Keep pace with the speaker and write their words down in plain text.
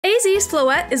AZ's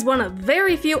Floette is one of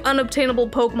very few unobtainable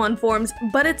Pokemon forms,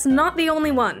 but it's not the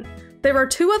only one. There are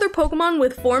two other Pokemon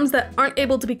with forms that aren't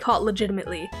able to be caught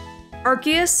legitimately: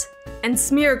 Arceus and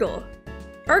Smeargle.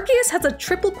 Arceus has a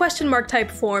triple question mark type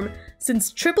form,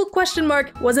 since triple question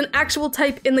mark was an actual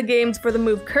type in the games for the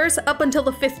move Curse up until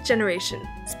the 5th generation.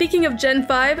 Speaking of Gen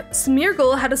 5,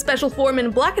 Smeargle had a special form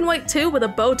in Black and White 2 with a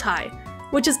bow tie,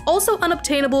 which is also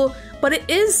unobtainable, but it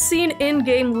is seen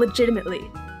in-game legitimately.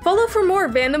 Follow for more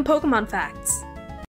random Pokemon facts.